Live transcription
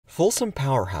Folsom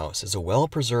Powerhouse is a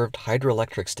well-preserved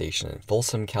hydroelectric station in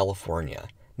Folsom, California,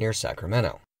 near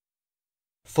Sacramento.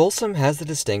 Folsom has the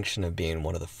distinction of being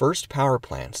one of the first power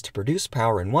plants to produce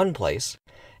power in one place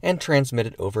and transmit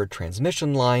it over a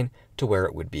transmission line to where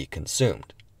it would be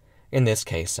consumed, in this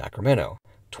case Sacramento,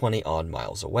 20-odd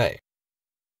miles away.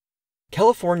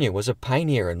 California was a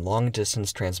pioneer in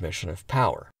long-distance transmission of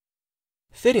power.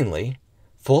 Fittingly,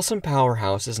 Folsom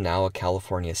Powerhouse is now a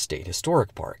California State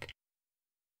Historic Park.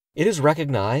 It is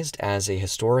recognized as a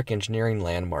historic engineering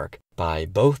landmark by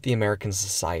both the American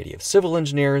Society of Civil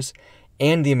Engineers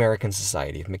and the American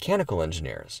Society of Mechanical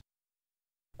Engineers.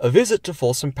 A visit to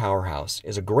Folsom Powerhouse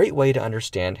is a great way to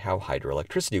understand how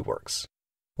hydroelectricity works.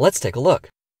 Let's take a look.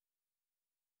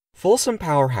 Folsom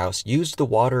Powerhouse used the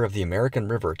water of the American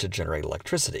River to generate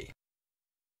electricity.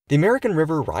 The American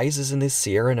River rises in the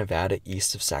Sierra Nevada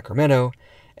east of Sacramento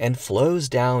and flows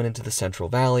down into the Central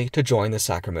Valley to join the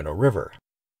Sacramento River.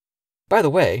 By the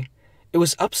way, it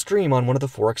was upstream on one of the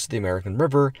forks of the American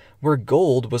River where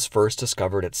gold was first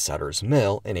discovered at Sutter's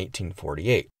Mill in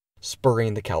 1848,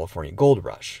 spurring the California Gold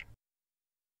Rush.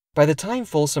 By the time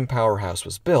Folsom Powerhouse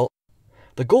was built,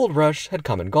 the gold rush had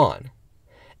come and gone,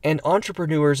 and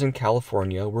entrepreneurs in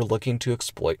California were looking to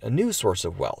exploit a new source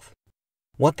of wealth,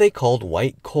 what they called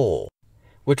white coal,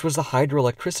 which was the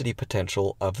hydroelectricity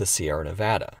potential of the Sierra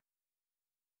Nevada.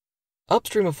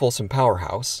 Upstream of Folsom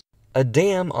Powerhouse, a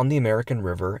dam on the American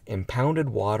River impounded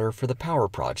water for the power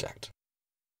project.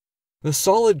 The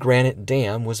solid granite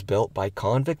dam was built by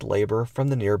convict labor from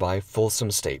the nearby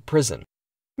Folsom State Prison.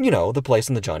 You know, the place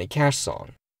in the Johnny Cash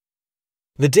song.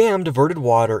 The dam diverted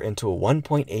water into a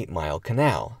 1.8-mile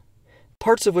canal,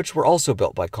 parts of which were also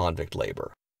built by convict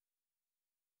labor.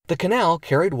 The canal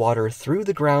carried water through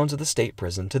the grounds of the state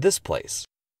prison to this place,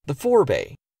 the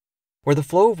forebay, where the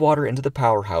flow of water into the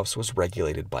powerhouse was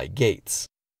regulated by gates.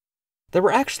 There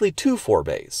were actually two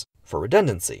forebays, for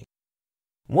redundancy.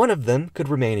 One of them could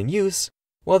remain in use,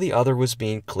 while the other was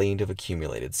being cleaned of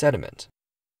accumulated sediment.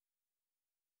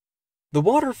 The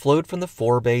water flowed from the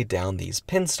forebay down these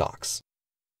penstocks.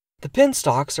 The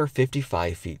penstocks are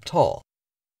 55 feet tall.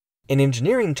 In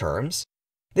engineering terms,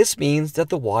 this means that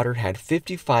the water had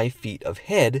 55 feet of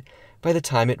head by the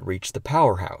time it reached the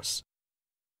powerhouse.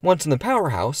 Once in the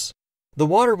powerhouse, the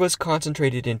water was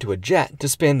concentrated into a jet to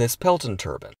spin this Pelton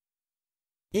turbine.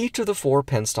 Each of the four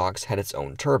penstocks had its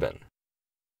own turbine.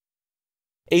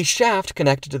 A shaft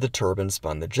connected to the turbine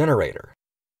spun the generator.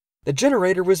 The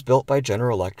generator was built by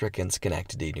General Electric in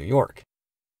Schenectady, New York.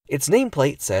 Its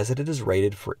nameplate says that it is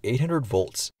rated for 800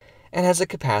 volts and has a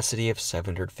capacity of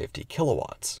 750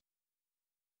 kilowatts.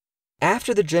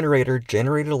 After the generator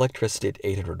generated electricity at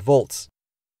 800 volts,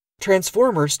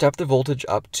 transformers stepped the voltage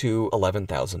up to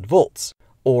 11,000 volts,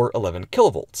 or 11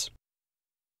 kilovolts.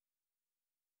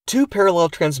 Two parallel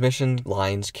transmission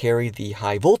lines carry the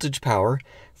high-voltage power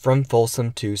from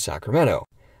Folsom to Sacramento,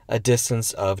 a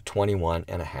distance of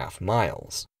 21.5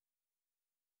 miles.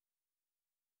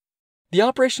 The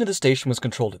operation of the station was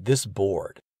controlled at this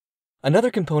board,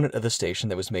 another component of the station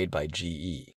that was made by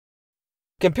GE.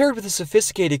 Compared with the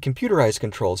sophisticated computerized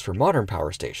controls for modern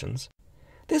power stations,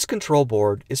 this control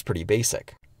board is pretty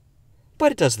basic.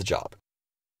 But it does the job.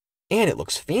 And it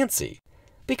looks fancy,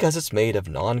 because it's made of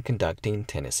non-conducting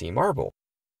Tennessee marble.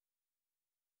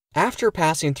 After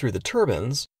passing through the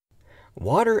turbines,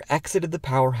 water exited the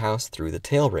powerhouse through the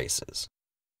tail races.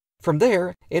 From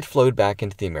there, it flowed back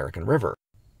into the American River,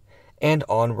 and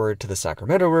onward to the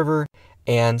Sacramento River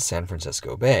and San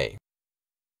Francisco Bay.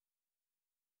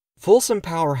 Folsom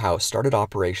Powerhouse started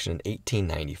operation in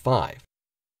 1895.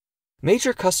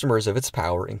 Major customers of its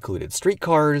power included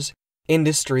streetcars,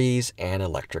 industries, and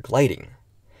electric lighting,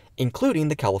 including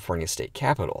the California State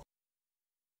Capitol.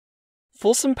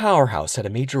 Folsom Powerhouse had a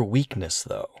major weakness,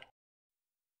 though.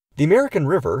 The American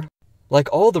River,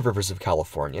 like all the rivers of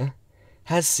California,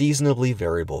 has seasonally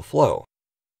variable flow.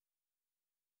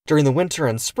 During the winter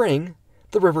and spring,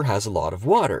 the river has a lot of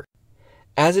water,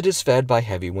 as it is fed by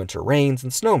heavy winter rains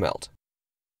and snowmelt.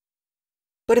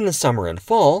 But in the summer and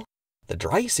fall, the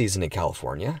dry season in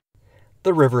California,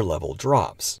 the river level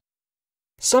drops.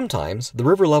 Sometimes the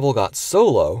river level got so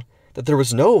low that there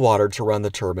was no water to run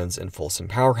the turbines in Folsom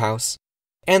Powerhouse,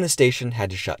 and the station had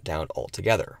to shut down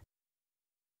altogether.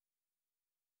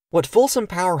 What Folsom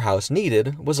Powerhouse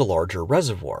needed was a larger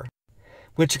reservoir,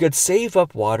 which could save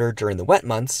up water during the wet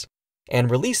months and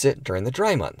release it during the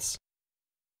dry months.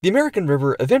 The American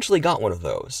River eventually got one of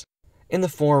those, in the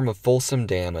form of Folsom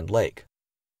Dam and Lake,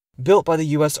 built by the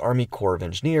U.S. Army Corps of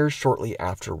Engineers shortly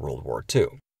after World War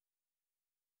II.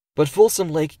 But Folsom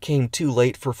Lake came too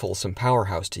late for Folsom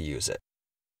Powerhouse to use it.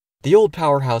 The old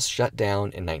powerhouse shut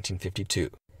down in 1952,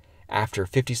 after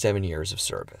 57 years of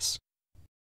service.